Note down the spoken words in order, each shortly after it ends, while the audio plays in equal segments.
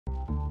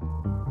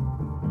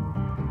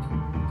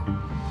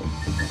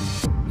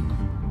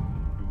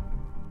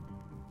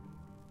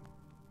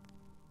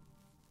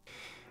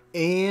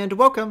And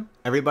welcome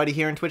everybody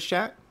here in Twitch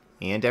chat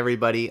and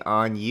everybody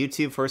on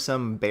YouTube for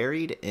some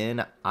Buried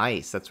in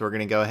Ice. That's what we're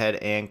going to go ahead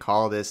and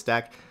call this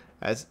deck.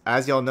 As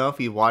y'all know, if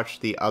you watched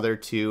the other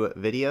two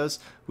videos,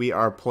 we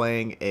are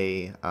playing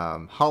a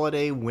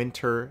holiday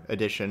winter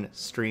edition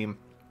stream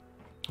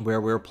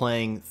where we're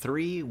playing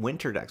 3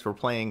 winter decks. We're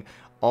playing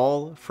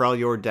all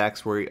Freljord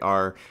decks where we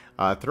are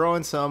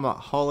throwing some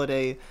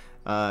holiday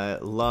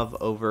love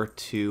over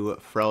to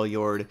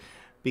Freljord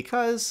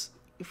because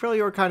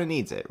Freljord kind of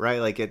needs it, right?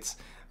 Like it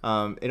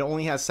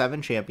only has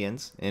 7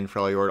 champions in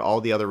Freljord.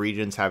 All the other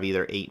regions have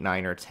either 8,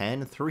 9, or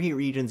 10. 3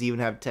 regions even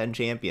have 10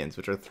 champions,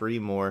 which are 3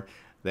 more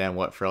than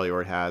what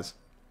Freljord has.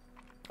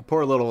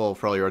 Poor little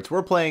Freljord. So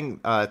we're playing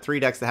 3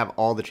 decks that have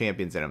all the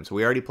champions in them. So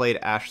we already played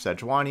Ashe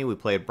Sejuani, we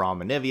played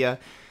Braum and Nivea.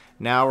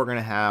 Now we're going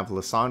to have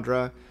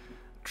Lissandra,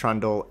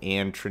 Trundle,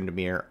 and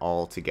Tryndamere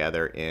all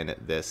together in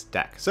this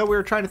deck. So we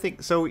were trying to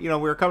think, so, you know,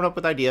 we were coming up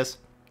with ideas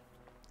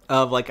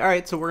of like, all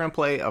right, so we're going to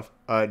play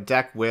a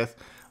deck with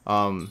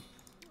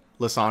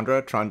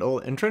Lissandra, Trundle,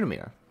 and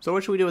Tryndamere. So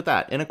what should we do with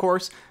that? And of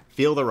course,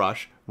 Feel the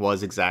Rush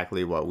was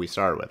exactly what we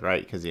started with,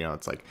 right? Because, you know,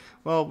 it's like,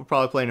 well, we're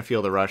probably playing a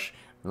Feel the Rush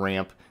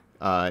ramp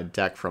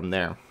deck from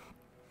there.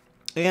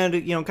 And,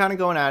 you know, kind of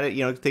going at it,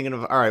 you know, thinking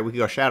of, all right, we could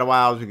go Shadow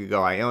Isles, we could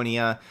go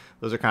Ionia.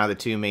 Those are kind of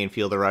the 2 main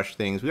Feel the Rush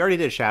things. We already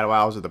did Shadow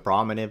Isles with the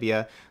Braum and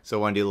Nivea, so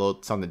I want to do a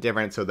little something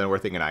different. So then we're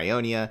thinking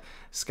Ionia.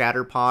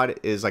 Scatterpod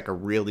is like a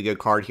really good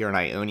card here in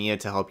Ionia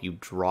to help you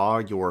draw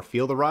your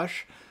Feel the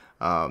Rush.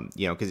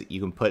 You know, because you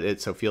can put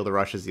it so Feel the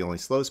Rush is the only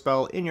slow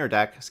spell in your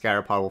deck.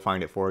 Scatterpod will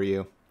find it for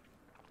you.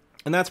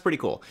 And that's pretty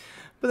cool.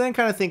 But then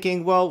kind of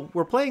thinking, well,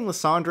 we're playing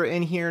Lissandra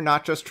in here,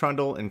 not just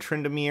Trundle and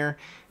Tryndamere.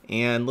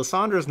 And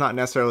Lissandra is not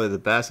necessarily the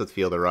best with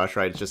Feel the Rush,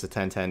 right? It's just a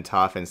 10-10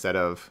 tough instead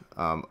of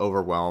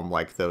Overwhelm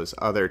like those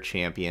other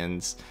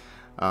champions.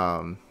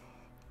 And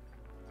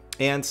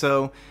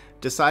so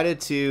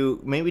decided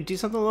to maybe do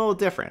something a little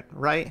different,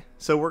 right?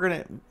 So we're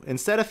going to,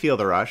 instead of Feel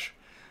the Rush,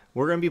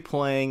 we're going to be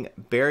playing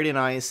Buried in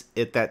Ice,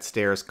 It That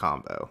Stairs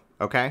combo,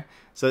 okay?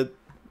 So,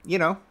 you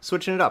know,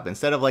 switching it up.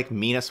 Instead of like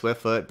Mina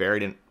Swiftfoot,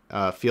 Buried in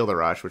Feel the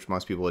Rush, which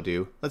most people would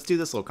do, let's do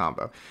this little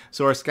combo.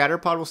 So our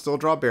Scatterpod will still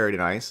draw Buried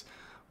in Ice.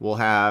 We'll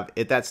have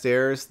It That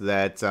Stairs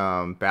that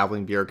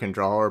Babbling Beard can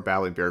draw, or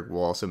Babbling Beard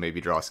will also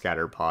maybe draw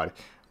Scatterpod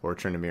or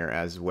Tryndamere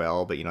as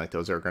well. But, you know, like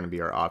those are going to be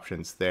our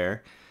options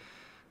there.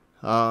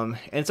 And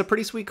it's a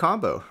pretty sweet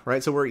combo,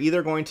 right? So we're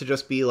either going to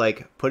just be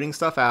like putting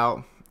stuff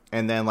out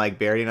and then like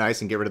Buried in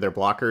Ice and get rid of their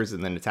blockers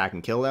and then attack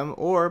and kill them,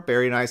 or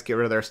Buried in Ice, get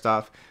rid of their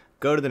stuff,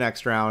 go to the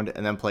next round,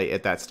 and then play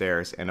It That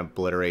Stairs and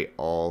obliterate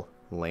all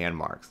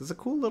landmarks. It's a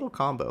cool little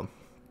combo.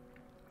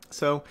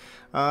 So,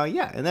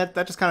 yeah, and that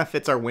just kind of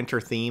fits our winter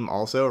theme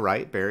also,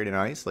 right? Buried in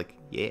Ice, like,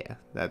 yeah,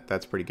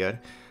 that's pretty good.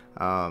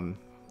 So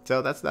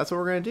that's what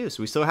we're going to do.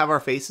 So we still have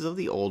our Faces of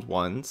the Old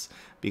Ones,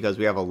 because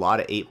we have a lot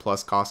of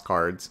 8+ cost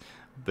cards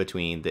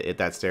between the It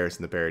That Stairs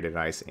and the Buried in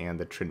Ice and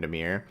the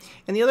Tryndamere.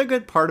 And the other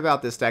good part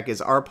about this deck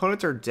is our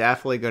opponents are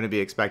definitely going to be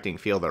expecting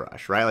Feel the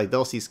Rush, right? Like,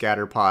 they'll see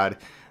Scatterpod.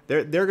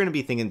 They're going to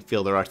be thinking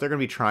Feel the Rush. They're going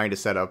to be trying to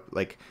set up,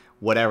 like,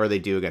 whatever they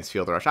do against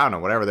Feel the Rush. I don't know,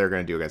 whatever they're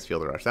going to do against Feel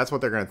the Rush. That's what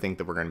they're going to think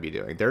that we're going to be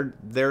doing.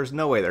 There's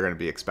no way they're going to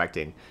be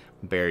expecting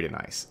Buried in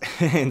Ice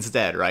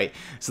instead, right?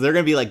 So they're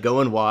going to be like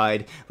going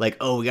wide, like,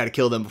 oh, we got to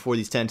kill them before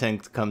these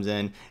 10-10 comes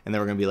in. And then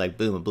we're going to be like,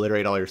 boom,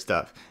 obliterate all your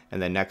stuff.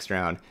 And then next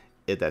round,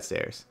 It That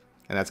Stairs.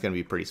 And that's going to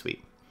be pretty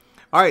sweet.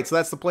 All right, so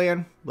that's the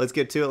plan. Let's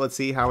get to it. Let's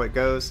see how it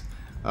goes.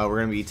 We're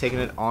going to be taking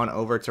it on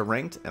over to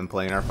Ranked and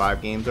playing our 5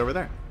 games over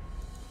there.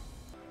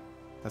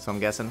 That's what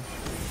I'm guessing.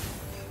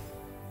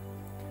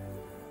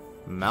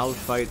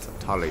 Malphite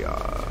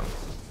Taliyah.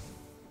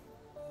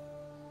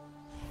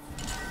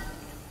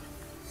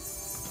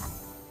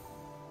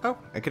 Oh,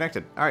 it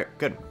connected. Alright,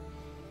 good.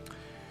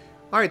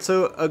 Alright,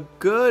 so a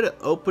good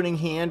opening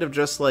hand of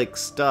just like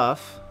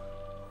stuff,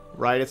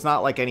 right? It's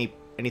not like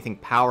anything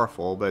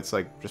powerful, but it's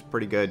like just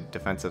pretty good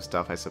defensive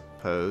stuff, I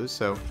suppose.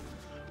 So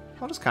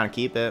I'll just kind of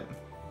keep it.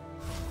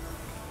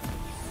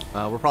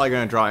 We're probably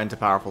going to draw into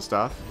powerful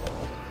stuff.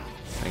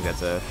 I think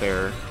that's a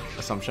fair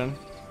assumption,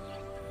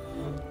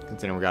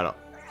 considering we got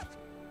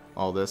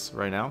all this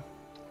right now.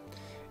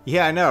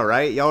 Yeah, I know,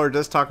 right? Y'all are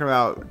just talking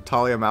about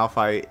Taliyah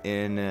Malphite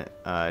in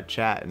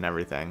chat and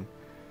everything.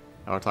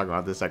 I was talking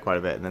about this deck quite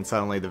a bit, and then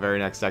suddenly the very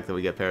next deck that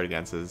we get paired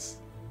against is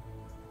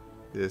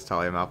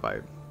Taliyah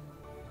Malphite.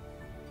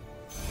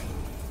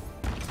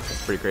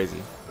 That's pretty crazy.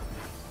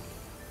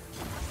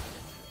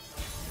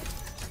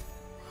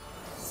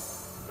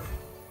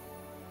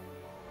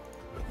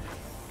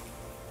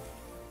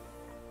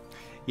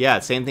 Yeah,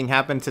 same thing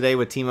happened today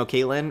with Teemo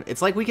Caitlyn.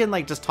 It's like we can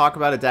like just talk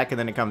about a deck and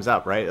then it comes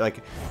up, right?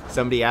 Like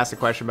somebody asked a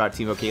question about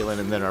Teemo Caitlyn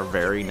and then our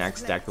very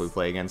next deck that we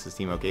play against is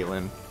Teemo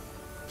Caitlyn.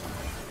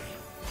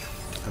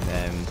 And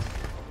then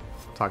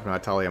talking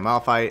about Taliyah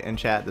Malphite in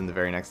chat, then the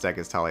very next deck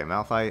is Taliyah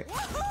Malphite.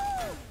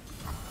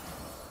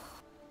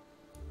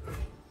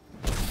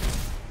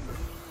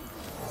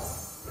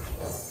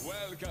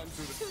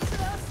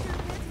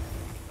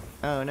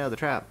 Oh no, the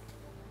trap.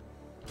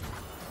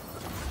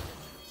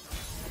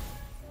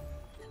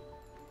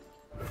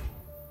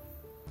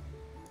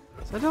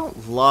 So I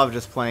don't love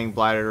just playing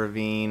Blighted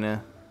Ravine.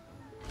 Okay.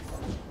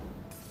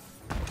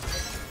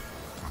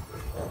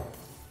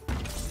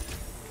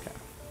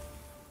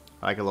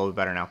 I like it a little bit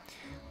better now.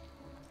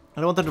 I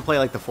don't want them to play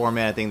like the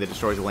 4-mana thing that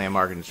destroys a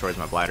landmark and destroys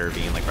my Blighted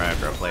Ravine like right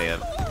after I play it.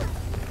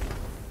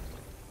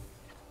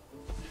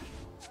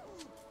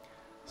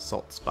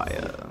 Salt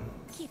Spire.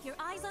 Keep your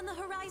eyes on the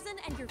horizon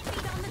and your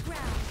feet on the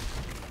ground.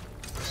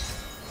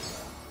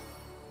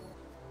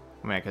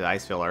 I mean, I could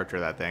Ice Fill Archer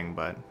that thing,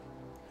 but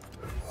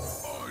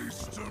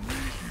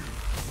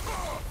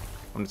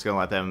I'm just gonna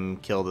let them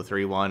kill the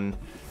 3-1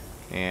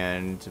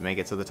 and make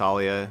it to the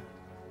Taliyah.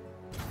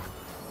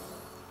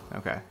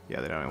 Okay, yeah,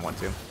 they don't even want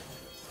to.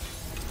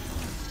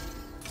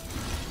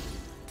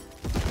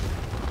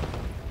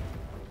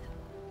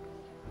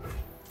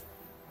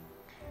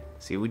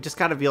 See, we just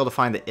gotta be able to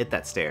find the it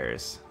that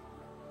stares.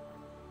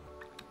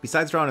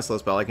 Besides drawing a slow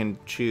spell, I can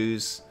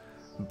choose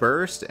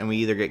Burst, and we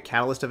either get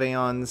Catalyst of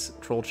Aeons,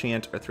 Troll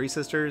Chant, or Three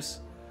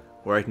Sisters,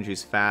 or I can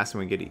choose Fast, and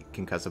we get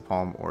Concussive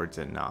Palm or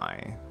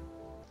Deny.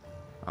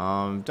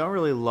 Don't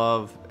really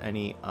love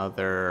any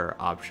other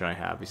option I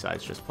have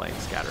besides just playing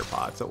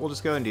Scatterpot, so we'll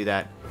just go and do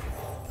that.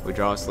 We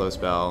draw a slow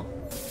spell.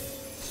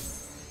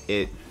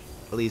 It,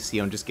 at least,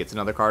 you know, just gets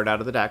another card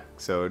out of the deck,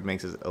 so it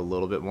makes it a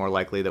little bit more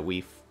likely that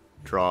we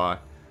draw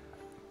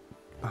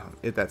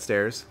it that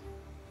stares.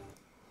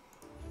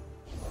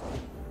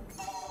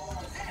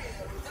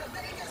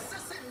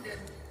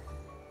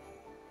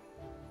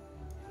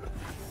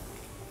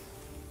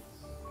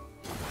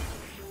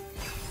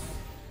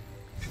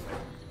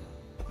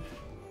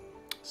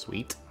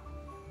 Sweet.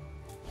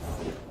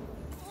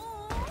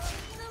 Oh,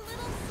 the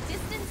little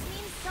distance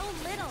means so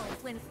little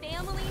when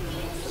family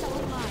means so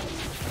much.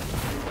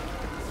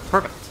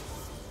 Perfect.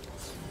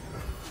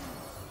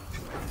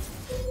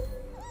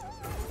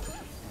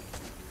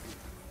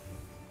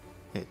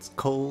 It's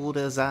cold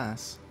as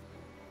ice.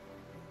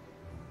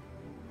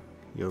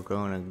 You're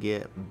gonna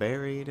get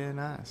buried in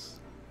ice.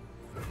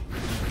 And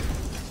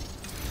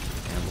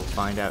we'll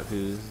find out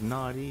who's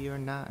naughty or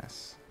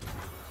nice.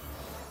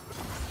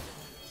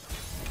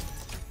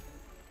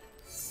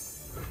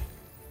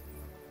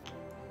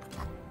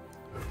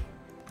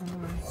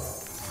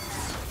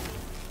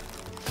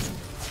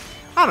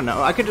 I don't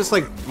know. I could just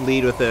like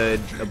lead with the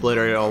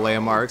obliterate all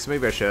landmarks.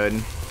 Maybe I should.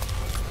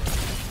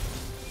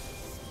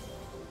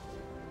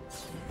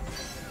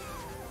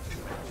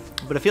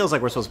 But it feels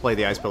like we're supposed to play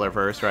the Ice Pillar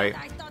first, right?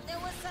 I thought there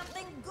was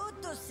something good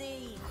to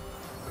see.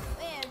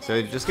 So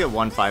you just get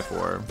 1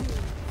 5/4.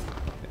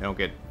 You don't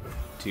get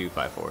 2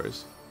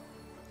 5/4s.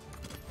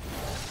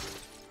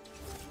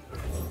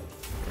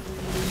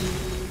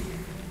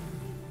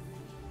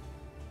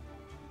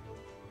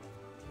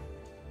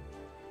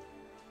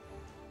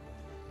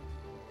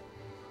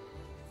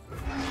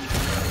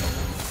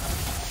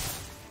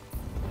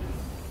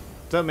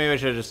 So maybe I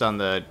should have just done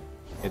the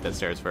hit that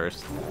stairs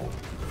first.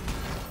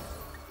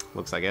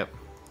 Looks like it.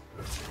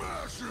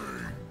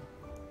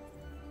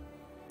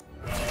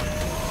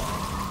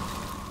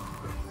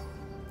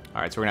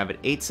 Alright, so we're gonna have an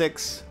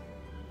 8/6.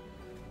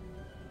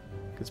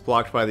 Gets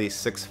blocked by the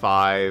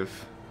 6/5.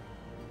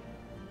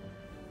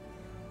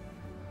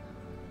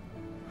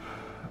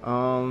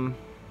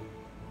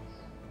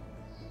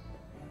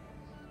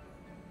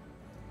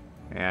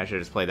 Yeah, I should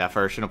have just played that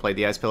first. Shouldn't have played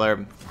the Ice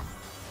Pillar.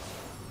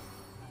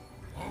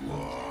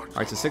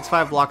 Alright, so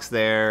 6/5 blocks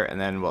there,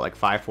 and then what, like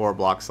 5/4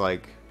 blocks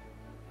like...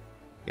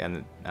 Yeah,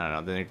 and I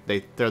don't know, then they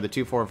throw the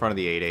 2/4 in front of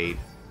the 8/8.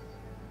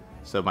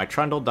 So my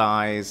Trundle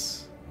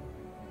dies.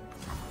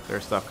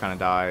 Their stuff kind of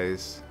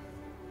dies.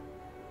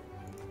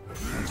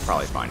 It's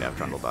probably fine to have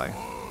Trundle die.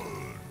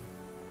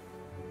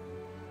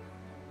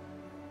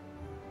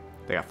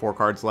 They got 4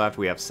 cards left,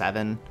 we have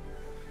 7.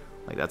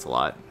 Like, that's a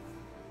lot.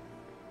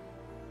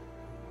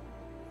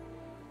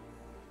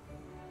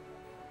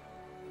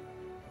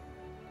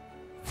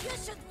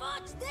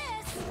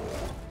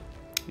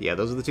 Yeah,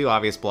 those are the 2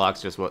 obvious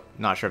blocks. Just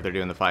not sure if they're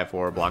doing the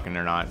 5/4 blocking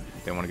or not.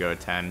 They want to go to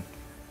 10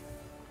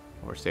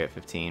 or stay at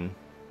 15.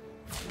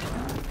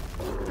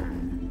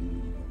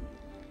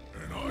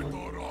 And I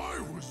thought I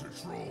was a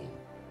troll.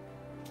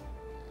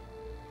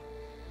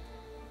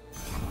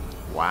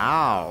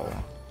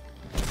 Wow.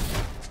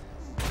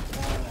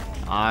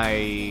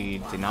 I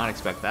did not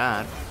expect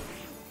that.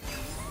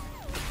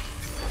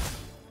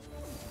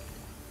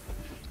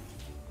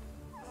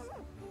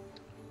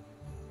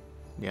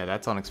 Yeah,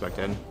 that's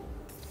unexpected.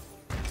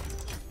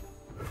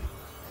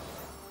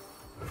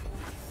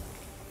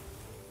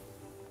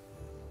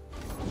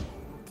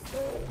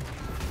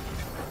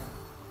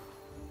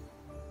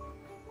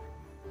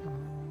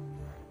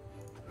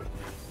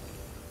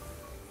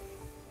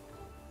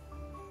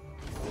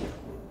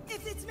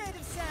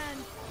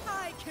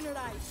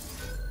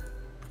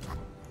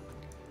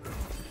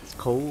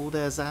 Cold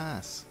as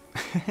ice.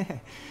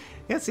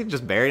 Yeah, see,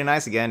 just buried in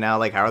ice again now.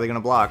 Like, how are they gonna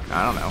block?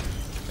 I don't know.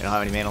 They don't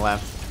have any mana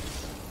left.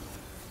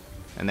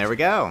 And there we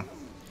go.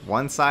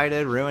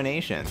 One-sided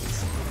Ruinations.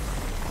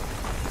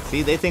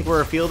 See, they think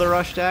we're a Field of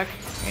Rush deck,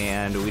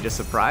 and we just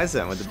surprised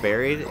them with the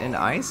Buried in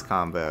Ice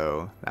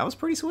combo. That was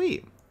pretty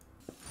sweet.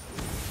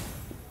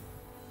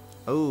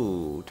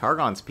 Oh,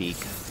 Targon's Peak.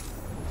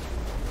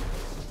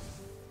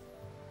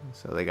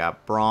 So they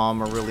got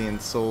Braum,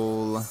 Aurelian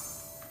Soul.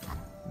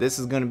 This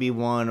is going to be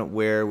one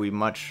where we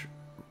much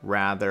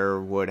rather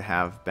would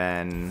have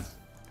been...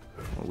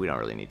 Well, we don't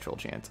really need Troll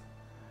Chant.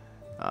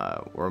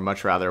 Or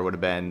much rather would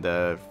have been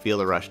the Feel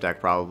the Rush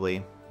deck,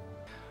 probably.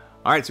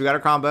 Alright, so we got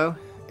our combo.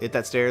 Hit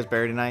that stairs,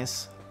 Buried in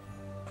Ice.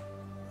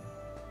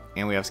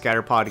 And we have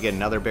Scatterpod to get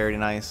another Buried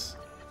in Ice.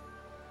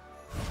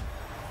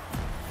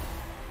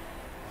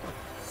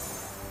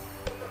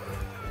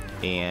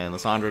 And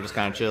Lissandra just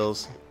kind of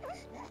chills.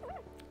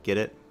 Get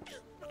it?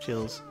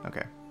 Chills.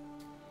 Okay.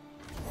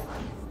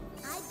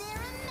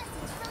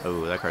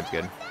 Oh, that card's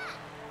good.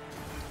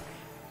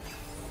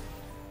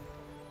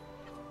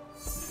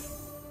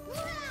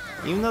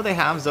 Even though they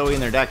have Zoe in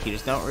their deck, you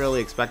just don't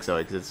really expect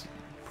Zoe, because it's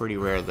pretty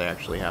rare they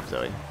actually have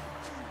Zoe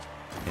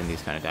in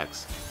these kind of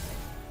decks.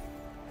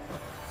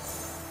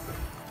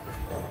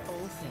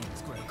 All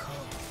things grow cold.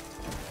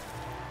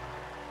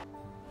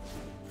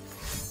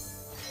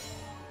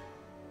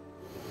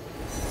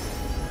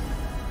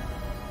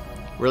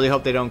 Really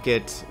hope they don't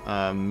get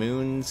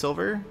Moon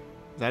Silver.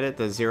 Is that it?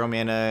 The 0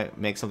 mana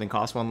makes something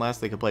cost 1 less.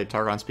 They could play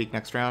Targon's Peak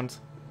next round.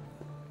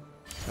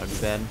 That'd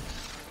be bad.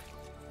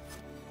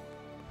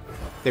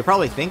 They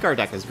probably think our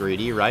deck is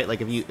greedy, right?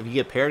 Like if you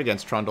get paired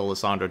against Trundle,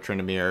 Lissandra,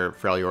 Tryndamere,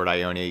 Freljord,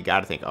 Ionia, you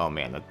gotta think, oh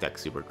man, that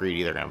deck's super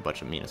greedy. They're gonna have a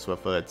bunch of Mina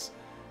Swiftfoots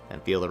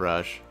and Feel the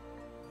Rush.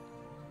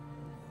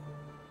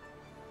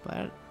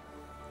 But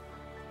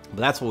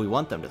that's what we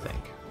want them to think.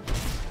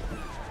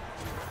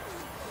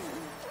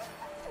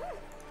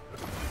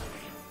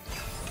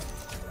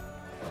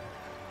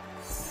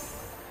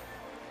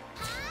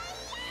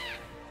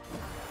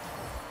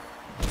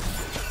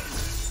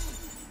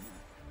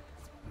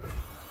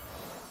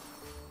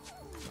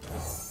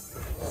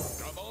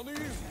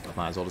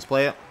 Might as well just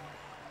play it.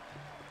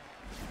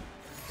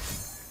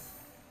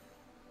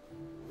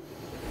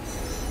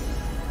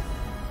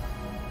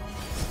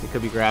 He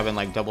could be grabbing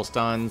like double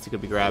stuns. He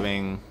could be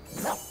grabbing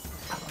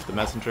the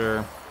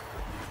messenger.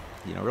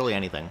 You know, really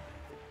anything.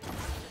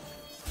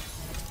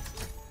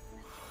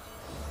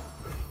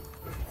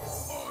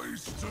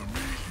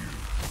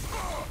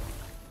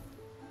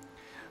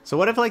 So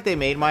what if like they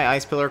made my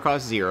Ice Pillar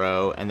cost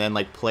 0 and then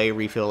like play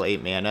refill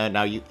 8 mana?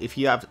 Now if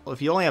you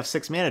only have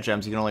 6 mana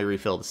gems, you can only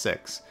refill to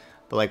 6.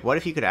 But like what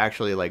if you could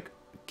actually like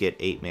get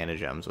 8 mana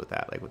gems with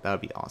that? Like that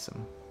would be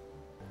awesome.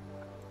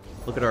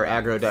 Look at our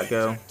aggro deck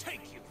go.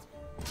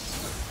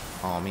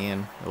 Oh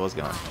man, it was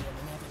gone.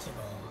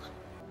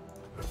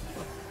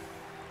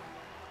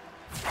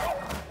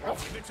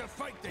 If it's a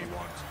fight they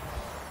want.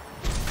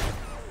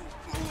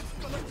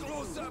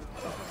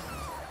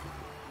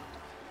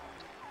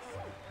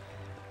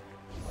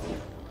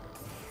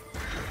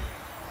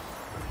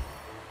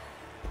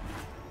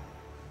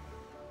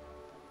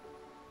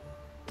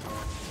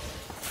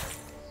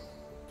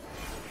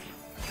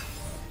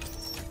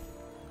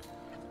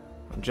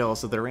 I'm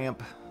jealous of their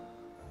ramp.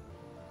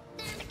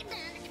 I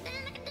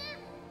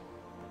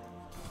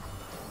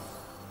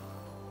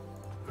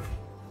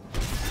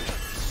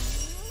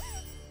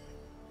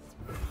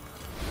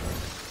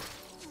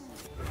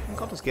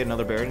think I'll just get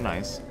another Buried in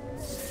Ice.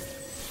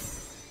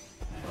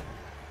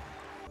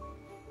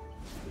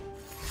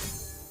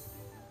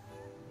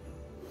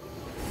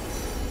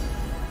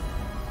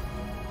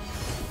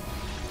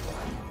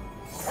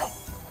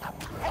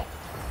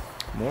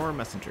 More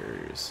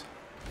messengers.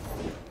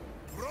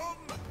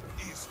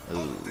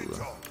 Ooh.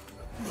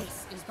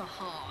 This is the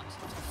heart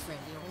of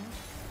Freljord.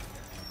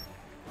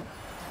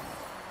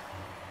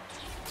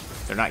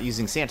 They're not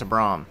using Santa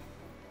Braum.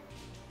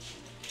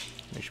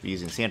 They should be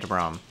using Santa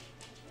Braum.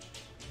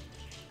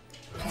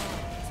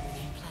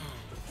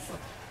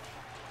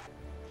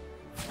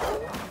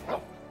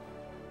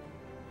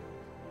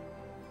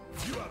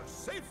 You are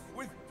safe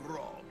with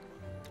Braum.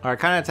 Alright,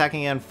 kind of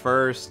attacking in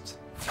first.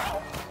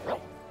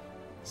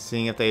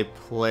 Seeing if they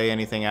play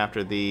anything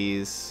after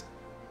these.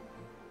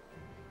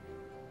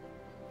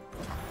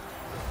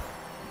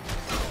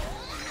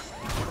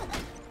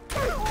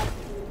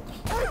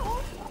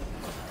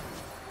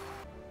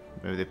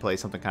 Maybe they play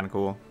something kind of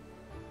cool.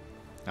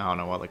 I don't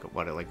know what,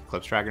 like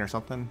Eclipse Dragon or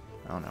something.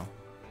 I don't know.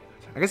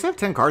 I guess they have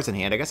 10 cards in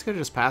hand. I guess I could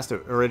have just passed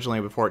it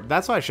originally before.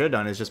 That's what I should have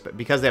done. Is just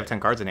because they have 10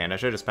 cards in hand, I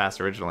should have just passed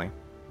originally.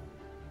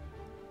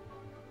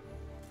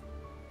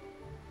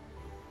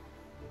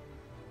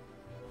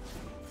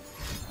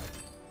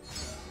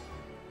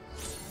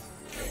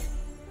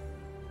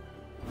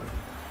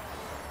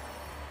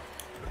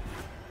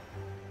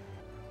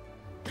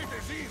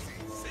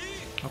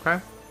 Okay.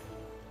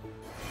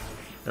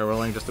 They're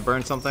willing just to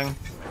burn something.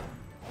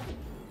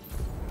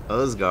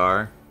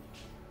 Osgar.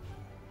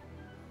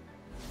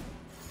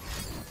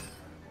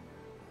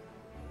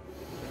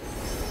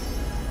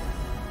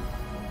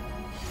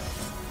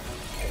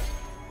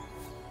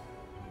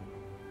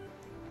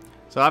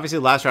 So obviously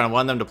last round I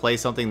wanted them to play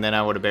something, then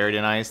I would have Buried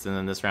in Ice, and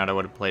then this round I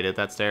would have played it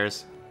that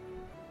stairs.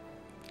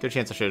 Good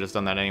chance I should have just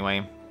done that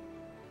anyway.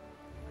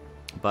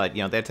 But,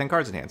 you know, they had 10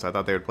 cards in hand, so I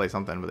thought they would play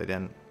something, but they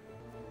didn't.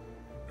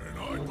 And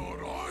I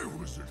thought I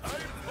was it.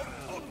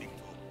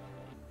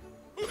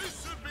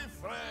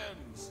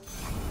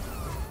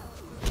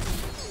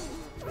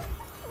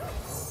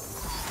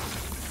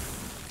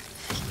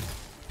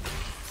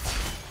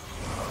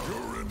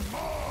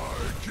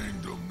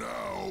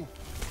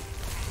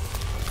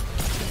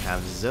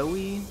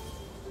 Zoe,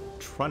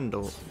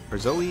 Trundle, or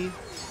Zoe,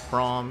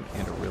 Braum,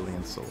 and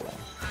Aurelion Soul.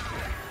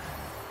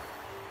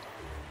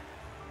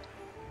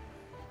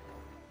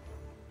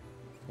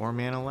 4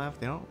 mana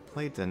left. They don't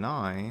play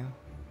Deny.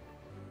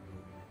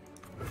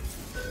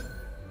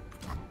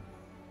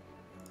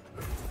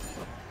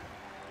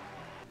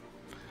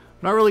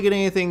 Not really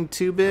getting anything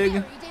too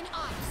big.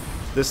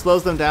 This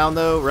slows them down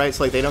though, right?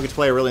 So like they don't get to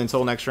play Aurelion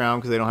Soul next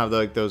round because they don't have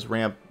like those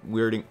ramp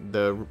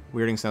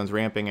weirding stones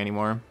ramping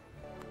anymore.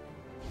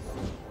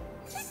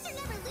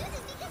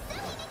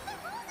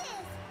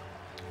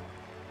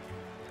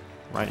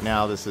 Right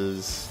now this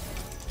is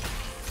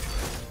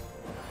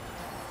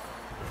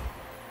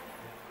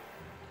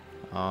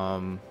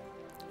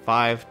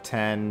 5,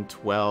 10,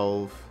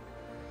 12,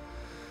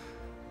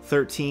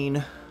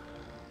 13,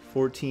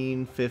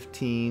 14,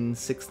 15,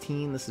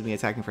 16. This is me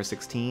attacking for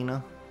 16.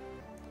 I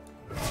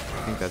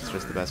think that's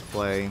just the best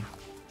play.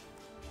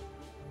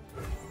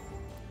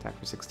 Attack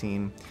for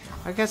 16.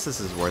 I guess this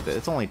is worth it.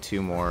 It's only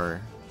 2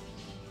 more.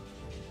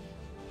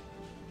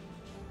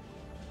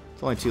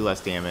 It's only 2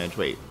 less damage.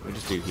 Wait, we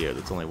just do here.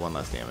 That's only 1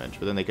 less damage.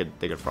 But then they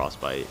could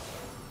frostbite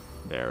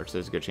there, which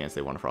there's a good chance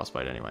they want to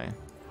frostbite anyway.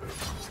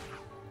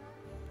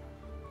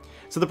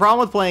 So the problem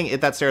with playing It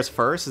That Stares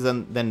first is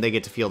then they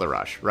get to feel the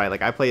rush, right?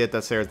 Like I play It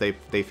That Stares, they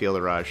feel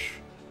the rush.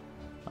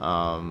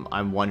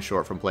 I'm 1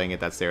 short from playing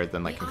It That Stares,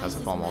 then like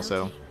Concussive Palm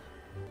also.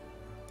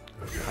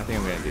 I think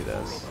I'm gonna do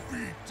this.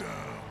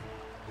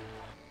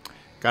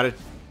 Gotta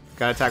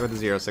attack with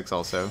the 0/6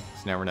 also.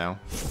 Just never know.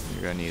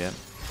 You're gonna need it.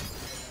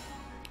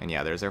 And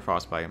yeah, there's their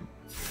frostbite.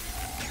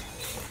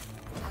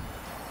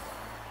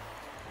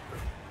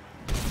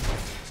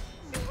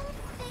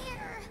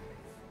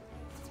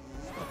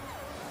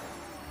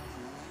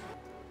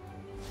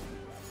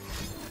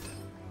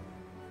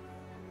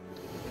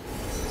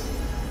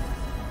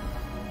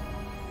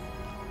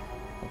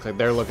 Looks like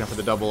they're looking for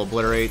the double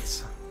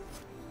obliterates.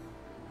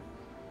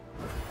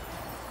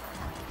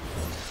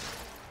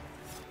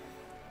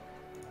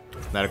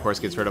 That of course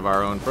gets rid of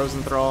our own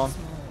Frozen Thrall.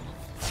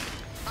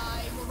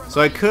 So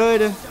I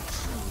could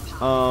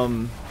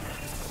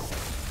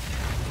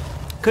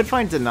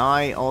find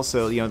Deny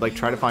also, you know, like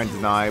try to find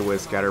Deny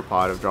with Scatter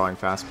Pod of drawing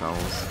fast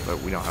spells,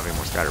 but we don't have any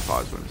more Scatter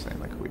Pods, what I'm saying,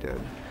 like we did.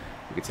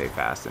 We could say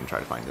fast and try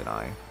to find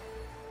Deny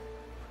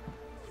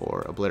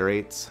for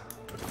obliterates.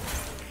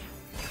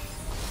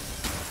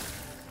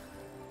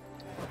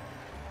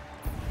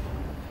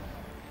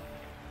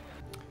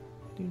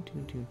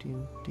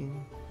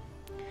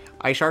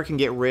 Ice Shard can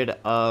get rid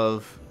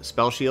of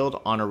Spell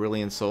Shield on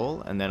Aurelion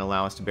Soul and then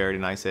allow us to Buried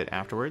in Ice it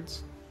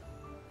afterwards.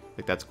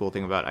 Like that's a cool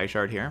thing about Ice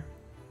Shard here.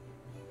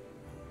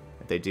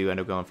 If they do end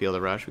up going Feel the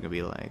Rush, we can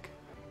be like,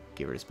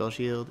 get rid of Spell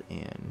Shield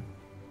and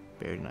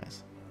Buried in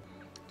Ice.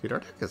 Dude, our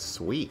deck is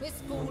sweet.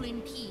 This fall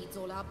impedes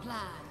all our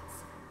plans.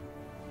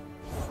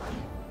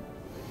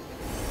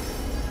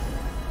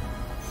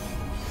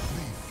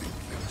 They think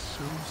they're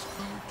so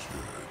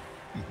sculptured.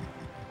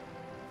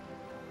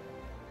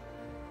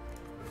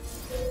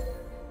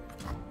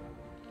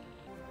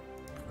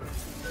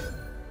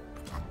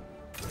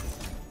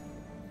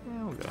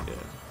 Yeah, we're gonna do it.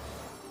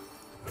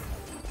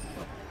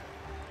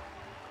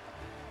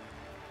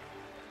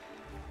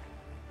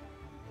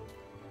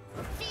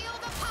 Feel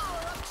the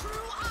power of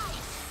true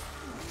ice.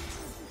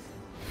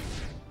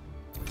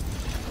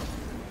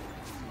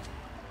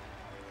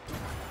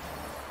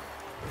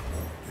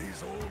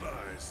 These old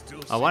eyes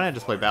still Oh, why not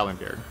just play Battling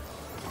Beard?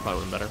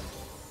 Probably would have been better.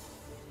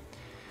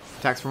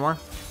 Attacks for more.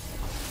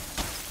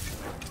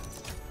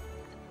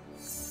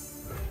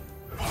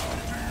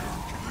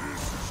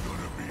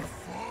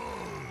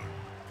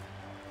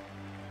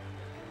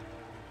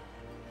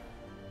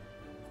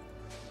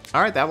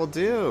 Alright, that will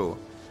do.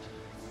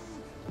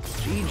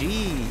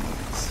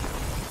 GG's.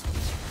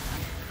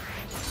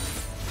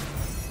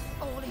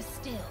 All is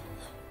still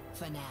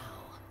for now.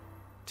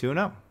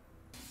 2-0.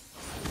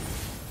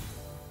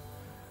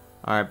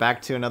 Alright,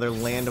 back to another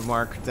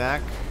landmark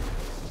deck.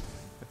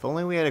 If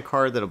only we had a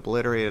card that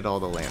obliterated all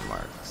the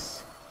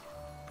landmarks.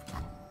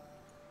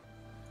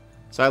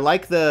 So I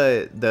like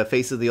the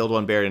Face of the Old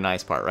One Buried in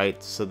Ice part,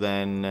 right? So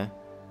then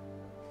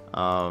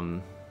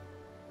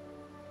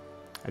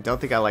I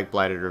don't think I like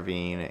Blighted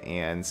Ravine,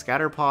 and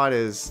Scatterpod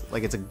is,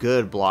 like, it's a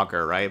good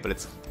blocker, right? But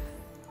it's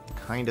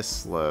kind of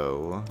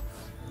slow.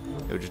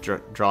 It would just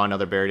draw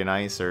another Buried in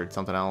Ice or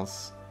something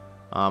else.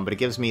 But it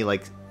gives me,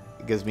 like,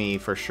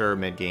 for sure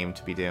mid-game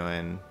to be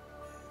doing.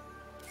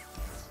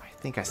 I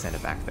think I send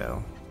it back,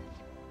 though.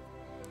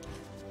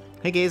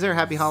 Hey, Gazer,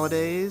 happy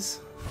holidays.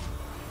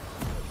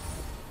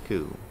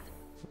 Cool.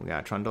 We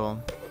got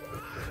Trundle.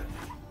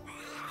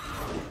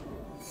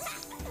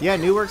 Yeah,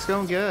 new work's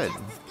going good.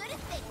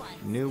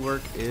 New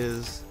work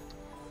is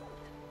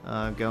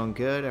going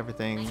good.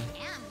 Everything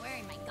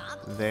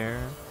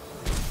there.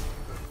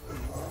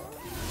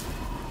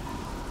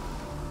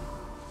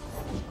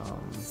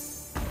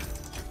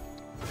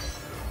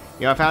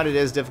 You know, I found it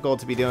is difficult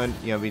to be doing,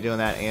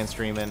 that and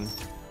streaming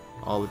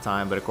all the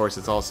time. But of course,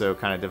 it's also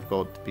kind of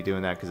difficult to be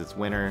doing that because it's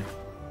winter.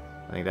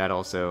 I think that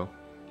also.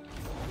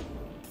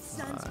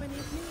 Sounds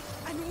beneath me,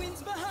 and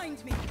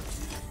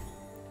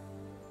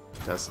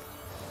does,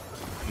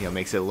 you know,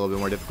 makes it a little bit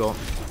more difficult.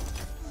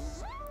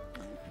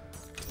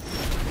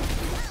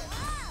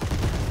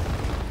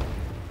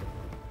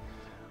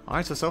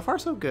 Alright, so far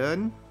so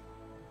good.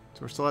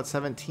 So we're still at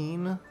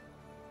 17.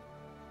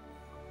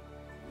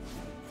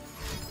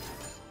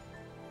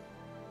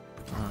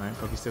 Alright,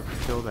 Pokey Stick can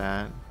kill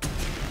that.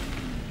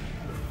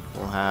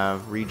 We'll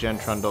have Regen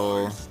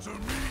Trundle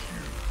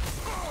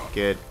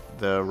get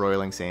the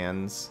Roiling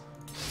Sands.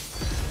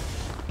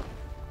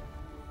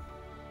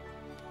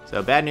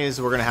 So bad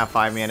news, we're going to have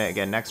 5 mana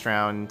again next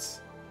round.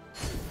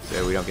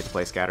 So we don't get to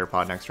play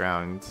Scatterpod next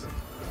round.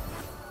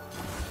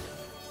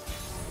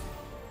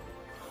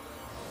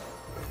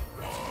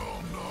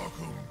 I'll knock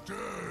 'em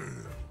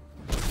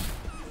dead.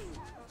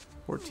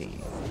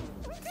 14.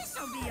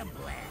 This'll be a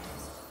blast.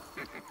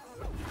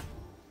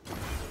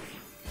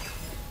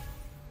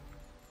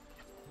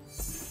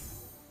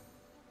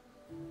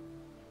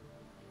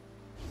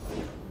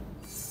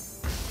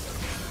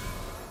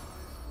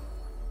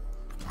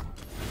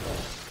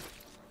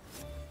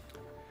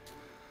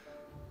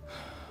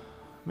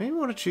 Maybe we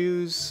want to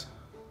choose...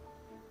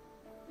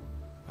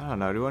 I don't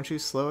know, do we want to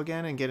choose slow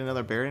again and get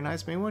another Buried in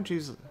Ice? Maybe we want to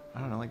choose,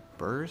 I don't know, like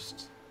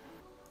burst?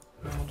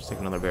 I'll just take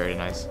another Buried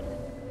in Ice.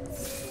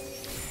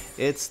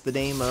 It's the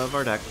name of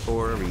our deck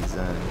for a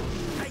reason.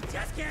 I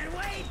just can't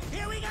wait.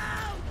 Here we go.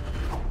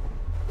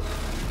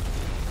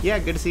 Yeah,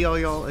 good to see all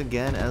y'all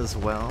again as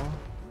well.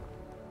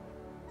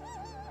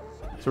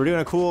 So we're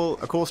doing a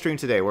cool stream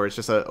today where it's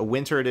just a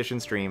winter edition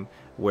stream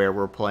where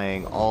we're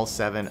playing all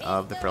 7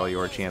 of the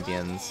Freljord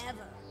champions.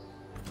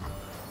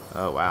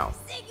 Oh wow.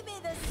 Sing me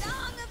the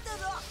song of the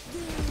rock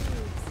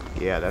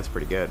dudes. Yeah, that's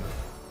pretty good.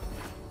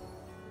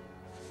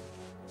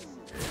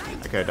 I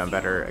could have done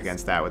better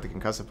against that with the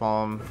Concussive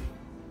Palm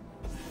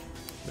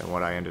than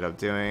what I ended up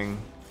doing.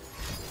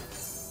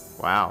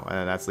 Wow,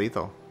 and that's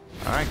lethal.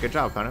 Alright, good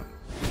job, opponent.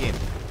 Good game.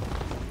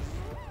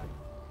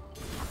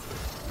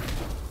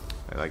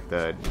 I like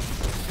the...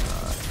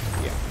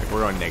 yeah, like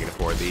we're going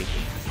 -4.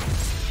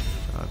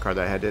 The card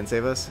that I had didn't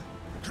save us.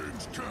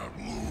 Kings can't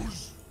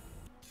lose.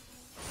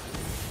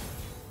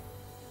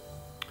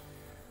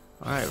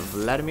 Alright,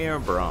 Vladimir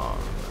Braum.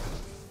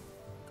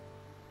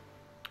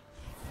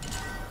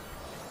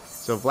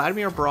 So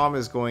Vladimir Braum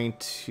is going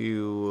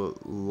to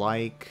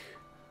like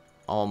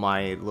all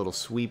my little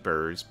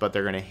sweepers, but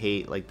they're going to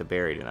hate like the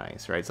Buried in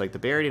Ice, right? It's like the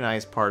Buried in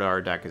Ice part of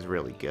our deck is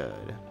really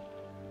good.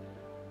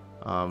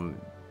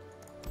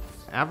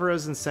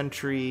 Avaros and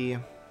Sentry...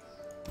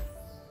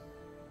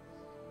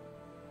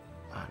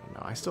 I don't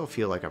know, I still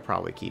feel like I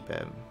probably keep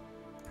it.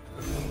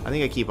 I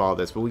think I keep all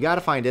this, but we got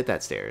to find it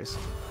that stairs.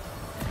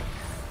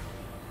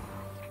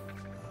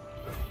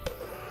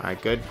 Alright,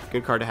 good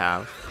card to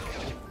have.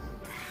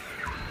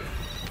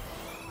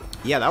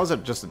 Yeah, that was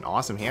just an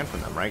awesome hand from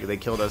them, right? They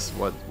killed us,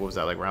 what was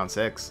that, like round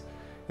 6?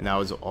 And that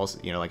was also,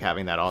 you know, like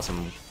having that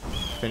awesome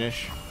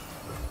finish.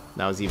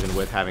 That was even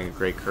with having a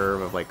great curve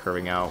of like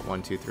curving out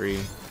 1, 2, 3.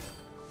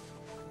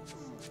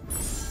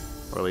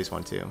 Or at least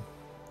 1, 2.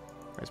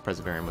 His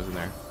Perseverance was in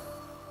there.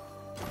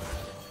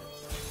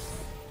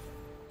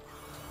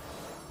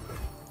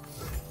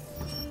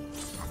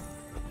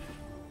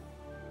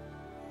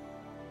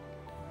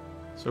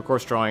 So of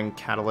course drawing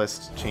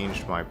Catalyst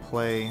changed my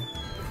play.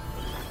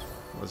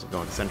 Wasn't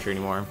going to Sentry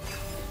anymore.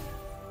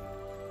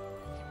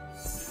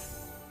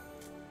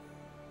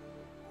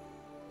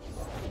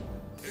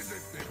 Is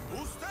it the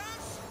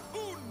boosters?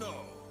 Who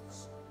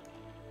knows?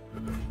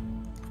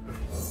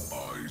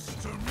 Nice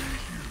to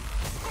meet you.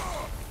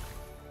 Ah!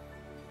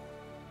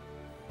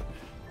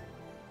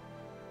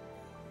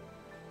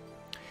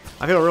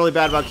 I feel really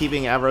bad about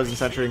keeping Avaros and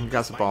Sentry and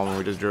Concussive Palm when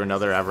we just drew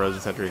another Avaros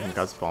and Sentry and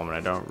Concussive Palm, and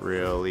I don't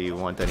really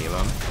want any of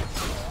them.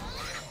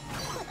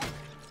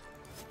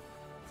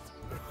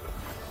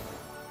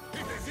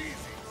 It is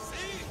easy,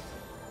 see?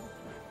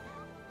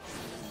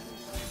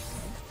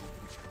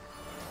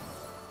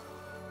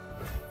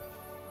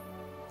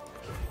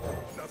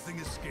 Nothing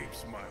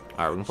escapes my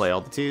Alright, we can play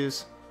all the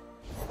 2s.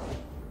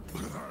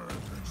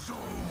 so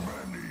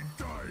many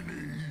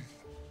tiny.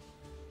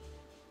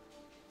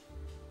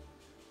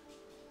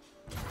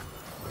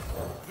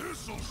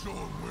 This'll show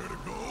 'em where to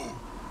go.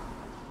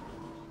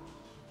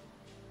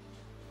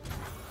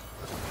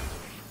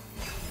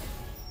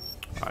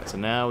 Alright, so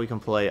now we can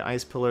play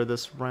Ice Pillar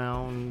this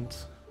round.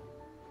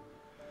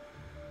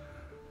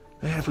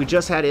 Man, if we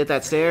just had it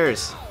that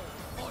stairs.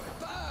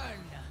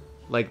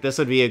 Like, this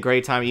would be a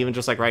great time, even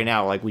just like right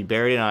now. Like, we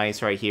Buried in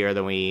Ice right here,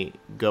 then we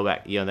go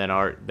back, you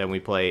know, then we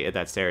play at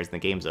that stairs, and the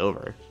game's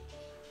over.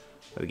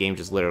 The game's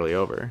just literally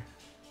over.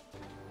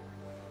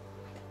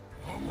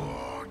 Come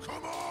on,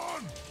 come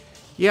on.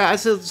 Yeah,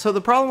 so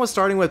the problem with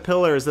starting with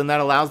Pillars, then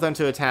that allows them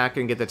to attack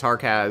and get the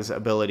Tarkaz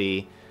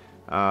ability,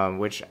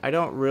 which I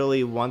don't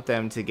really want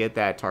them to get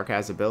that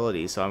Tarkaz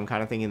ability, so I'm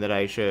kind of thinking that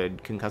I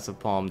should Concussive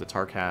Palm the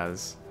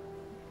Tarkaz.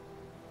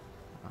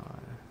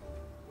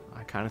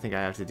 I kind of think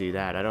I have to do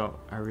that.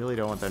 I really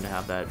don't want them to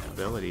have that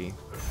ability.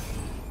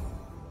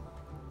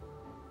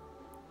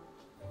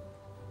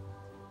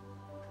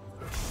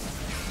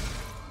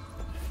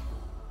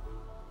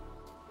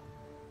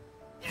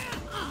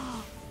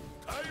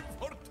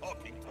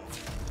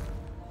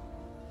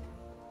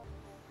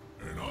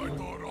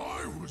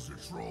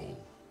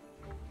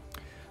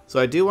 So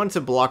I do want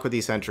to block with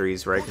these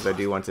sentries, right? Because I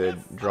do want to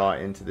draw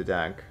into the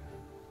deck.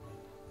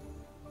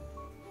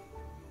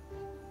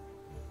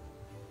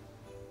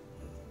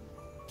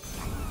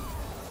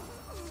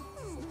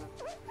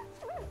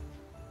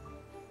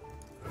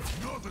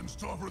 Nothing's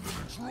tougher than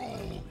a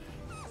troll.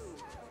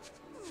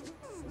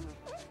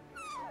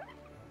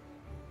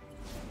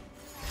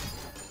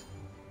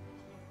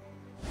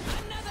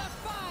 Another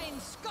fine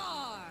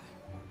scar.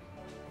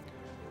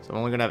 So I'm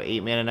only gonna have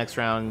 8 mana next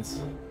round.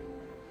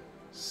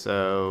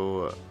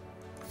 So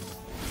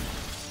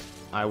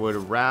I would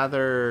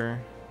rather.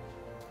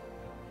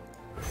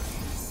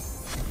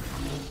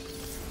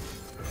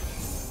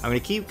 I'm gonna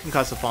keep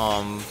Concussive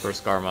Palm for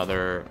Scar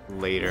Mother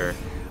later.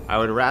 I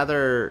would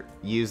rather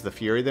use the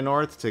Fury of the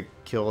North to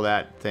kill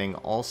that thing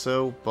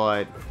also,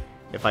 but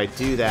if I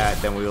do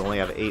that, then we only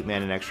have 8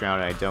 mana next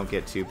round and I don't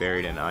get too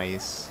Buried in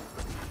Ice.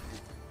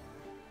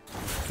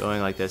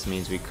 Going like this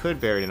means we could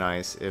Buried in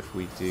Ice if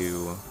we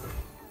do...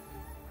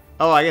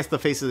 Oh, I guess the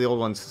Face of the Old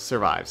Ones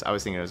survives. I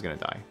was thinking it was gonna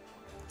die.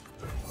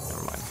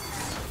 Never mind.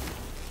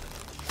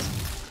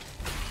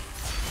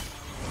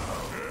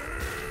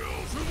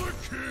 Hail to the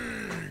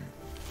king!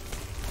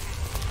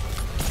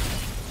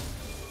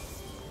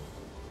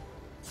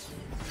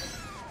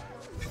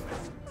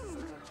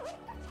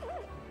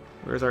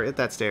 Where's our Hit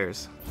That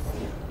Stairs?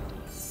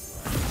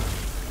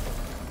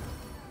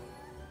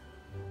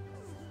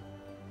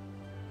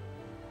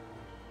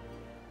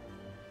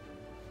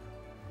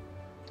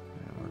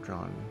 Yeah, we're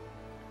drawn.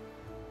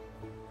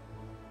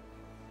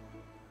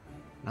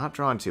 Not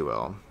drawn too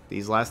well.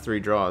 These last 3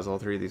 draws, all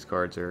 3 of these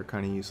cards are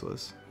kind of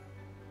useless.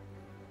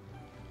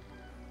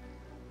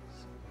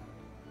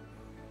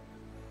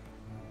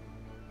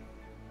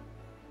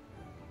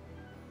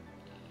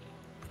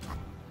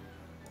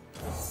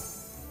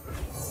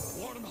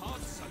 Warm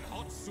hearts and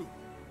hot soup.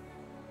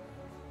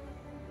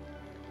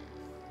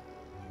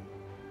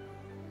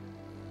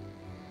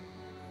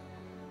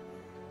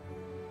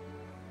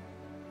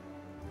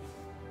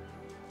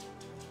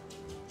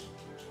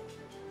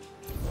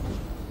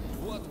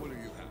 What will you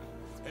have?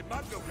 A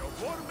mug of your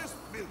warmest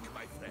milk,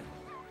 my friend.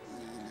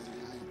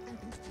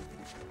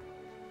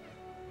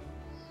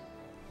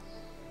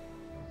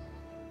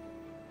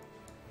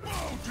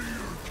 Bow to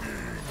your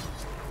king!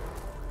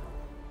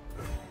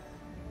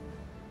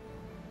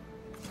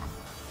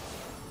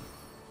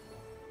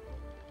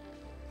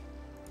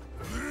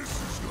 This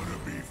is gonna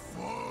be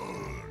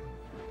fun!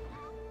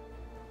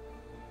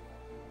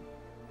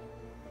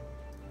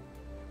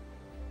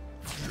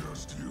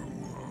 Just you,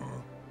 huh?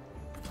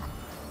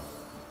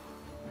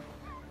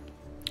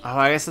 Oh,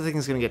 I guess the thing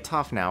is gonna get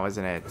tough now,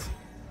 isn't it? I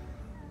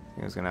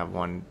think it's gonna have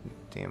 1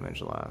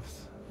 damage left.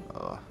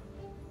 Ugh.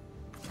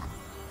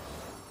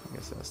 I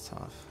guess that's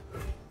tough.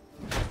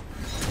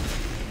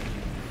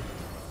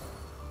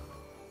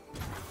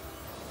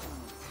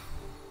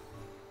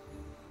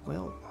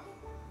 Well,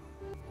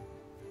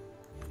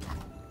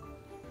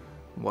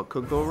 what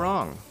could go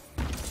wrong?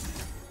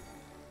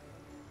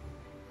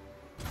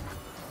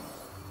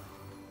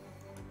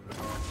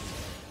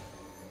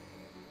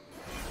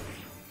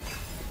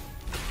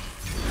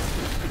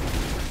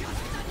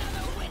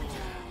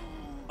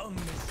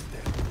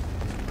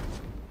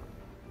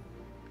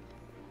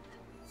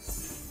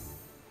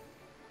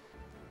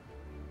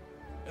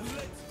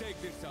 Let's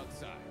take this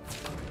outside.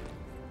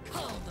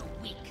 Call the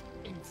weak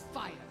in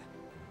fire.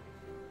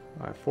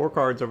 Alright, 4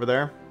 cards over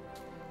there.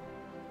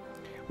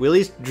 We at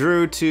least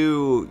drew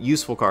 2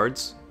 useful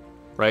cards,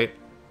 right?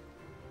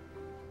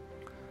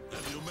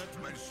 Have you met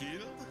my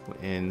shield?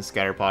 In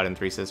Scatterpot and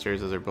 3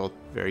 Sisters, those are both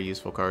very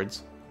useful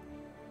cards.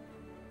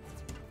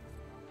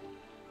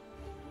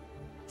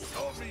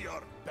 Show me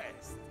your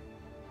best.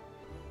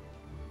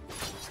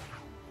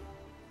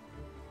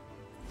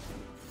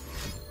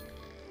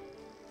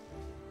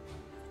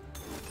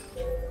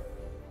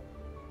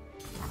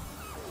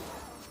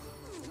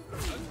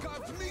 I've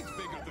got meat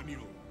bigger than you.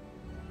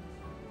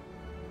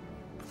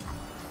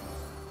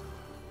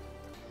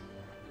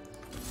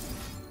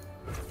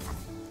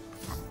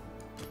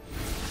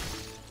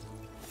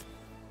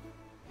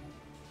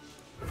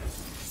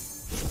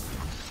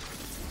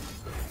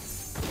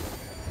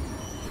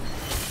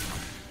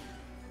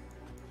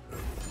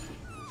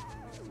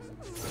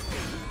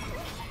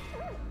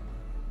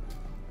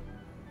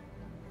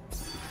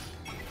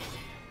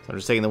 So I'm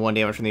just taking the 1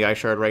 damage from the Ice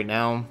Shard right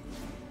now.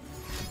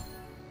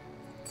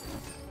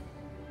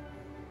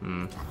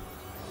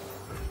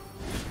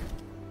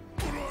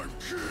 But I'm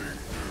king.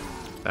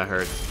 That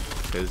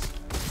hurts, because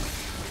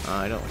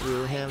I don't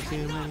really have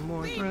too many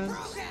more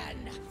threats.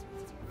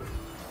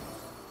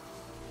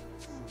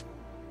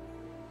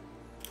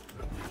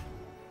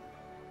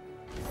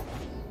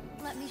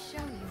 Let me show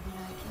you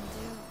what I can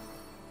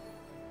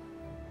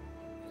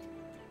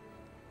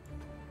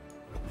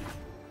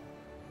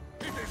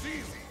do. It is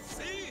easy,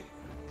 see?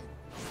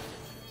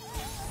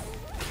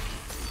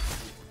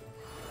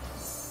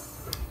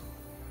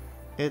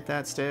 Hit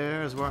that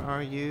stairs, where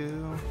are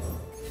you?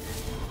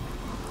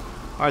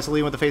 Alright, so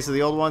leave with the Face of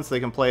the Old One so they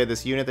can play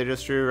this unit they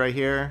just drew right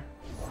here.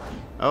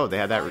 Oh, they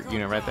had that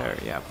unit right there.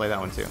 Yeah, play that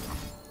one too.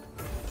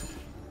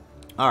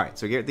 All right,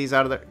 so get these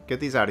out of there. Get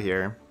these out of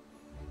here.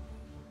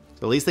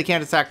 At least they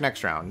can't attack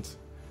next round.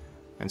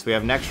 And so we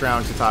have next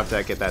round to top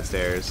deck, get that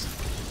stairs.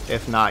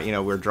 If not, you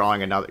know, we're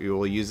drawing another. We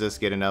will use this,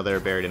 get another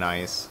buried in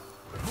ice.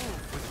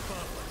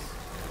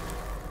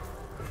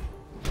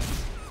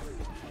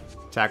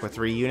 Attack with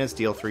 3 units,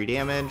 deal 3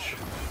 damage.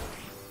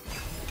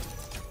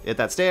 Hit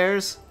that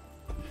stairs.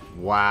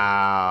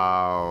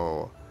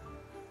 Wow.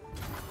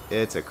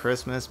 It's a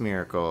Christmas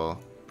miracle.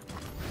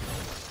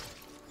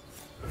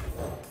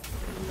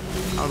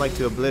 I would like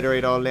to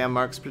obliterate all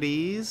landmarks,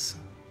 please.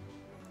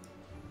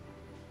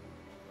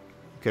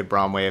 Could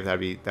Braum wave,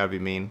 that'd be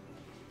mean.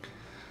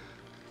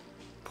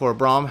 Poor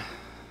Braum.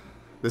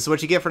 This is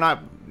what you get for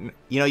not,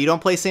 you know, you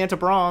don't play Santa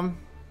Braum.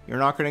 You're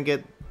not gonna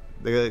get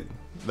the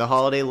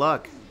holiday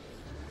luck.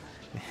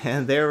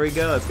 And there we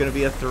go. It's gonna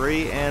be a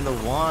 3 and a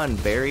 1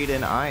 buried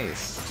in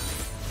ice.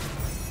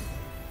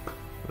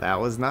 That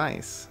was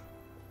nice.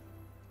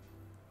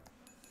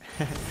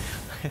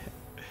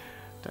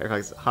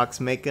 Hawk's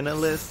making a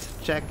list,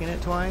 checking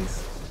it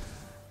twice.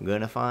 I'm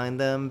gonna find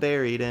them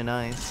buried in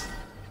ice.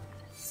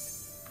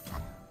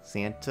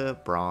 Santa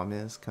Braum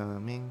is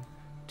coming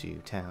to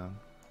town.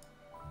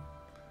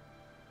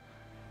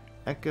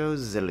 Ekko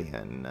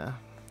Zilean.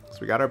 So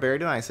we got our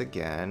buried in ice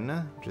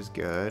again, which is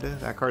good.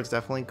 That card's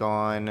definitely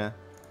gone.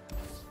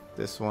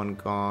 This one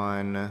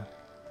gone.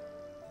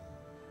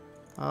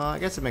 I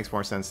guess it makes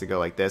more sense to go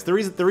like this. The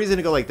reason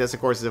to go like this, of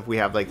course, is if we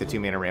have like the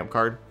 2-mana ramp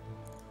card.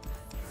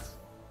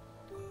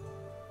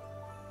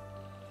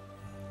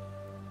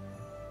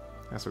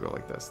 I guess we'll go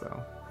like this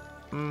though.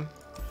 No,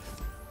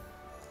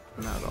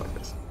 I'll go like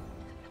this.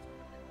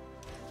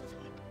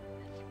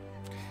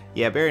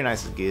 Yeah, very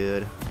nice is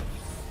good.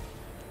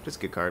 Just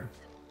a good card.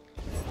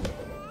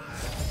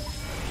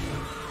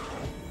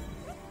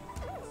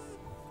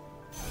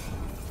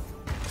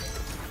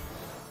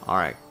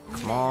 Alright,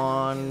 come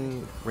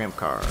on, ramp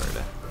card.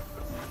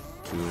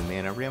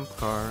 2-mana ramp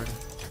card.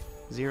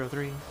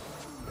 0-3.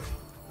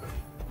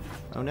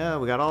 Oh no,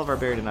 we got all of our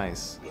buried in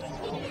ice.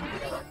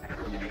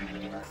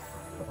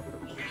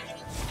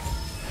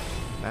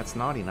 That's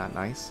naughty, not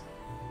nice.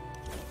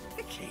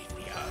 Acadia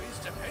is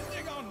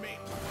depending on me.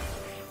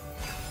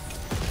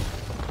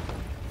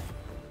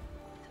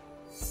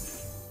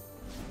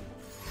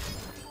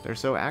 They're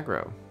so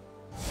aggro.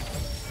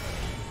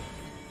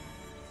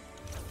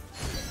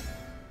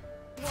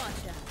 Watch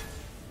out.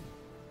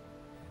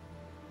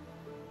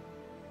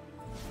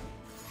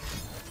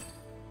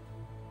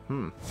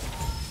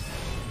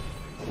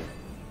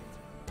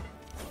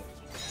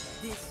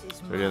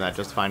 So we're doing that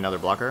just to find another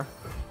blocker.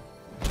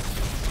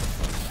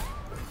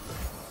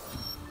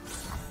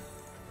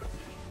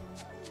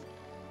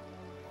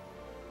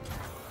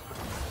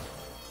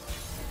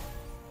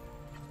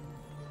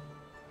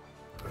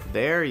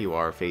 There you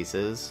are,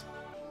 faces.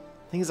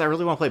 Thing is, I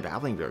really want to play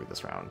Babbling Beard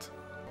this round.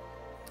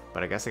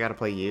 But I guess I gotta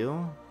play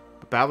you?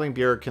 But Babbling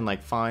Beard can,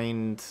 like,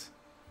 find...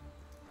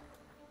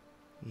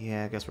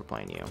 Yeah, I guess we're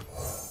playing you.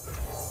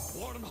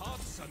 Warm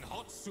hearts and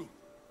hot soup.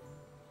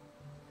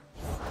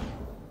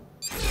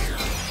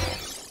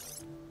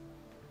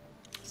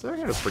 So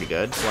that was pretty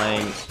good.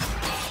 Playing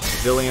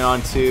Zilean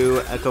on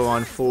 2, Ekko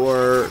on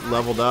 4,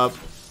 leveled up,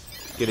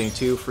 getting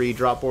 2 free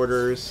drop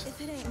borders.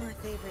 If it ain't my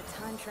favorite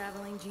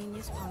time-traveling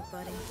genius punk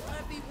buddy.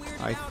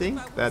 I think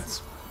that's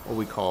what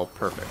we call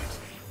perfect.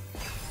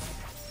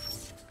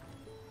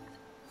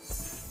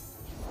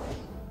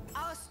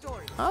 Our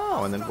story.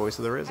 Oh, and then Voice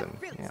of the Risen.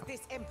 Yeah.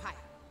 This empire.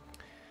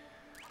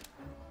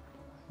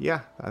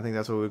 Yeah, I think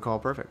that's what we call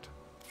perfect.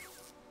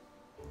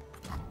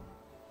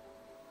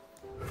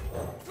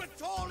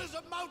 Tall as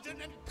a mountain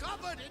and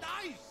covered in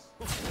ice.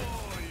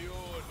 Oh, you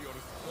and your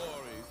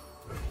stories.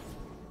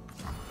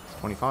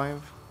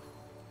 25.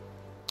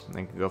 And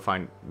then can go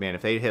find... Man,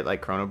 if they hit,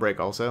 like, Chrono Break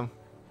also...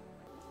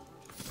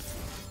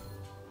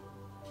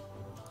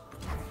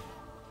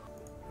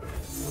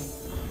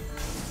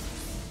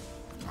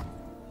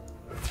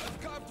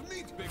 I've carved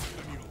meat bigger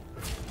than you.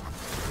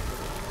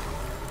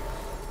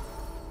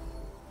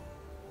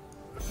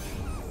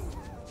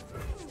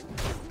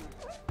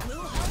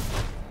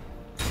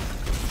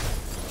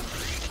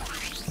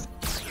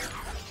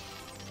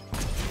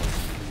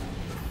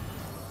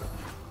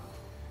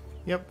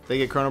 Yep, they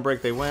get Chrono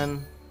Break, they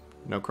win.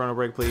 No Chrono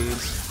Break, please.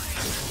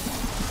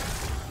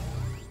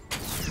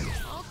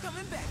 All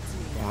coming back to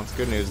me. Well, that's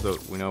good news, though.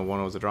 We know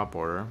one was a drop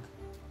order.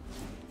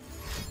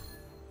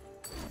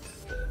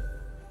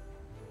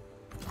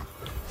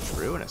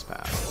 Ruinous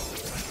Path.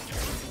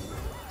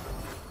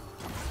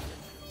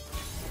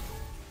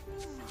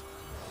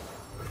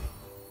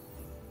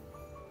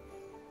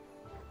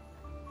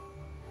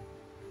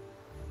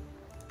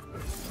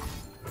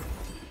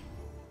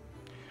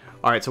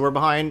 Alright, so we're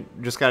behind.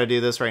 Just gotta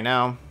do this right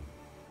now.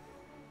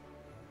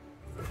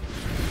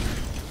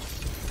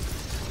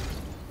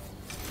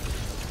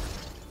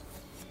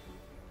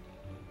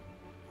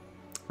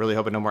 Really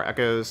hoping no more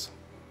echoes.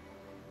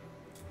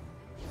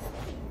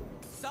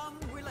 Some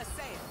will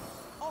assail.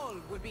 All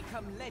will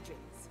become legends.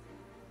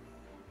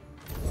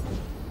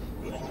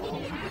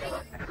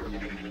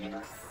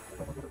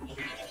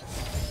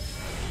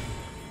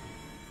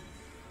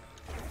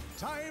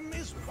 Time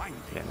is winding.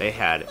 Yeah, they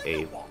had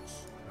a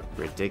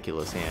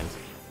ridiculous hand.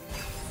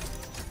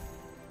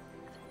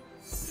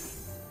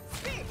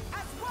 Speak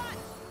as one.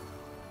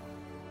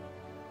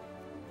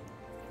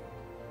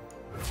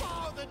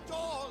 Bar the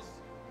doors.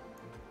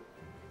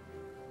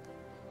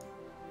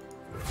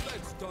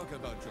 Let's talk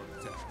about your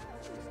tech.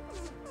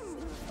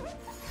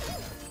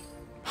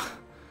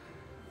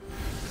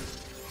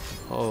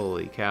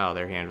 Holy cow,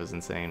 their hand was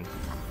insane.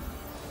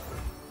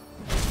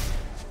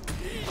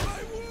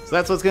 So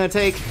that's what's going to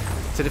take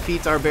to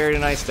defeat our Buried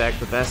in Ice deck.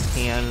 The best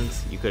hand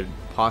you could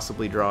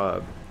possibly draw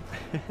up.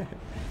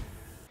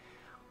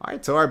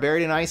 Alright, so our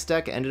Buried in Ice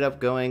deck ended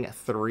up going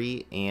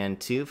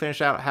 3-2.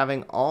 Finished out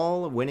having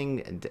all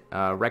winning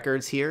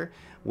records here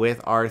with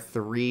our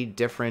 3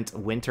 different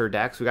winter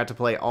decks. We got to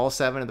play all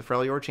 7 of the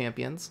Freljord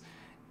champions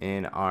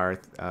in our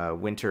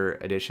winter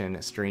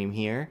edition stream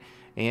here.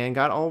 And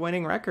got all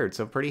winning records,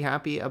 so pretty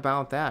happy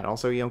about that.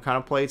 Also, you know, kind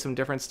of played some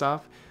different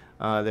stuff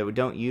that we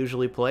don't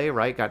usually play,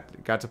 right?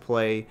 Got to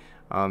play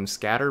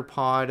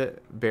Scatterpod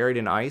Buried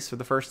in Ice for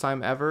the first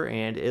time ever,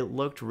 and it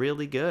looked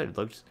really good. It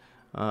looked,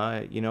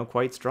 you know,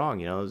 quite strong.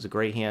 You know, it was a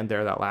great hand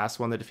there, that last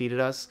one that defeated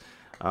us.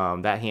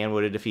 That hand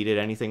would have defeated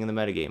anything in the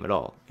metagame at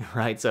all,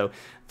 right? So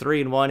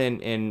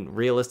 3-1 in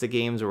realistic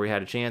games where we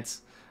had a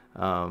chance.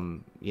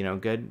 You know,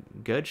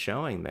 good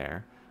showing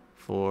there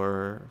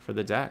for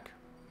the deck.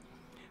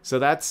 So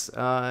that's,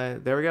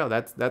 there we go.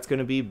 That's going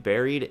to be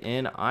Buried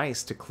in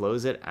Ice to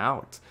close it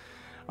out.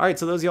 All right,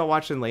 so those of y'all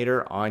watching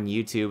later on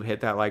YouTube,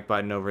 hit that like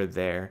button over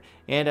there.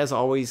 And as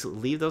always,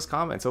 leave those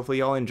comments. Hopefully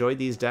y'all enjoyed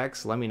these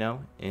decks. Let me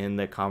know in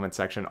the comment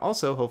section.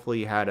 Also, hopefully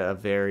you had a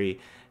very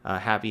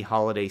happy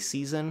holiday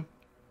season.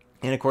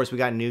 And of course, we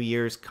got New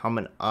Year's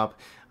coming up.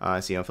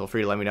 So, you know, feel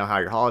free to let me know how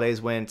your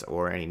holidays went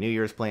or any New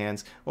Year's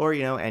plans or,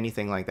 you know,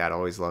 anything like that.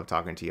 Always love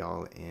talking to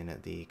y'all in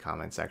the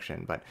comment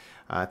section. But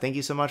thank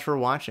you so much for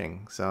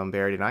watching some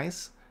Buried in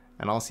Ice,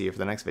 and I'll see you for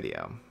the next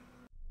video.